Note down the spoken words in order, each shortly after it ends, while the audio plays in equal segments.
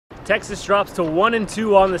Texas drops to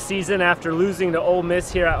 1-2 on the season after losing to Ole Miss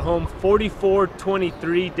here at home,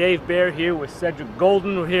 44-23. Dave Bear here with Cedric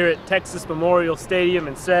Golden. We're here at Texas Memorial Stadium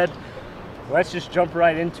and said, let's just jump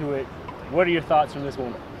right into it. What are your thoughts from this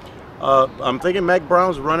one? I'm thinking Mack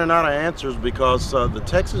Brown's running out of answers because the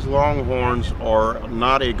Texas Longhorns are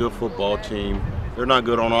not a good football team. They're not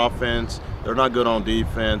good on offense. They're not good on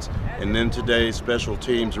defense. And then today, special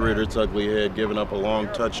teams reared its ugly head, giving up a long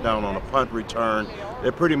touchdown on a punt return. They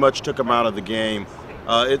pretty much took them out of the game.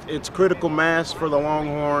 It's critical mass for the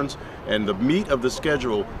Longhorns, and the meat of the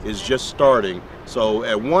schedule is just starting. So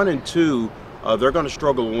at 1-2, they're going to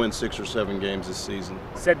struggle to win 6 or 7 games this season.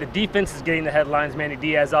 Said the defense is getting the headlines. Manny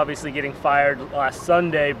Diaz obviously getting fired last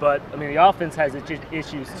Sunday, but I mean the offense has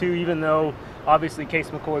issues too. Even though obviously Case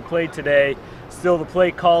McCoy played today, still the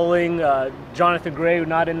play calling. Jonathan Gray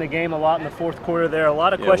not in the game a lot in the fourth quarter. There a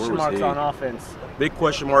lot of question marks on offense. Big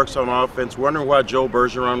question marks on offense. Wondering why Joe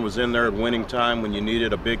Bergeron was in there at winning time when you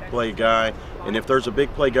needed a big play guy. And if there's a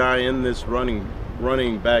big play guy in this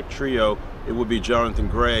running back trio, it would be Jonathan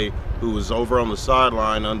Gray, who was over on the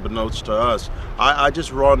sideline unbeknownst to us. I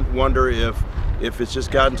just wonder if it's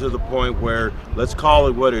just gotten to the point where, let's call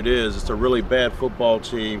it what it is, it's a really bad football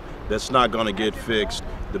team that's not going to get fixed.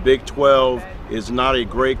 The Big 12 is not a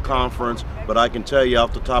great conference, but I can tell you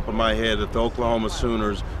off the top of my head that the Oklahoma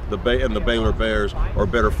Sooners and the Baylor Bears are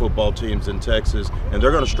better football teams than Texas, and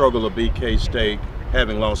they're going to struggle to beat K-State,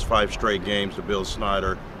 having lost 5 straight games to Bill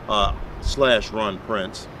Snyder / Ron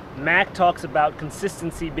Prince. Mack talks about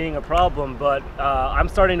consistency being a problem, but I'm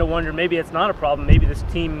starting to wonder maybe it's not a problem. Maybe this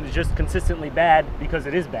team is just consistently bad because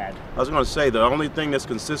it is bad. I was going to say the only thing that's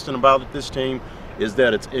consistent about this team is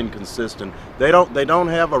that it's inconsistent. They don't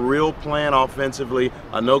have a real plan offensively.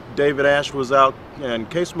 I know David Ash was out, and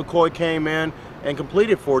Case McCoy came in and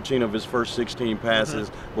completed 14 of his first 16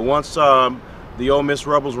 passes. But once the Ole Miss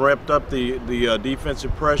Rebels ramped up the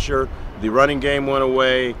defensive pressure, the running game went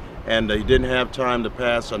away, and they didn't have time to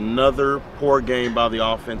pass. Another poor game by the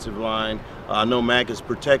offensive line. I know Mack has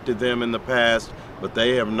protected them in the past, but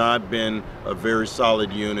they have not been a very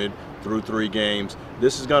solid unit through 3 games.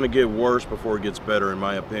 This is going to get worse before it gets better, in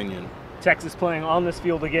my opinion. Texas playing on this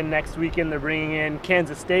field again next weekend. They're bringing in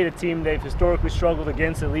Kansas State, a team they've historically struggled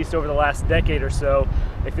against, at least over the last decade or so.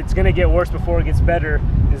 If it's going to get worse before it gets better,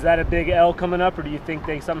 is that a big L coming up, or do you think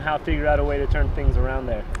they somehow figure out a way to turn things around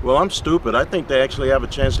there? Well, I'm stupid. I think they actually have a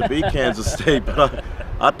chance to beat Kansas State, but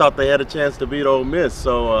I thought they had a chance to beat Ole Miss.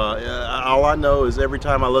 So all I know is every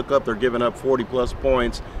time I look up, they're giving up 40-plus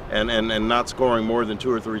points and not scoring more than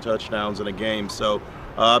 2 or 3 touchdowns in a game. So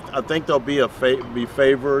I think they'll be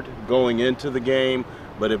favored going into the game,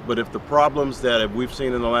 but if the problems that we've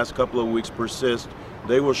seen in the last couple of weeks persist,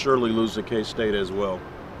 they will surely lose to K-State as well.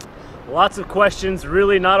 Lots of questions,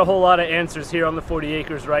 really not a whole lot of answers here on the 40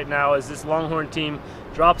 acres right now as this Longhorn team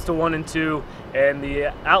drops to 1-2, and the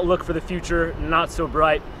outlook for the future not so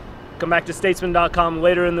bright. Come back to statesman.com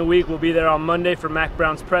later in the week. We'll be there on Monday for Mack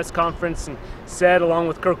Brown's press conference, and said along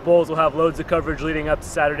with Kirk Bowles, we'll have loads of coverage leading up to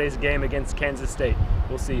Saturday's game against Kansas State.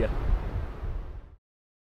 We'll see you.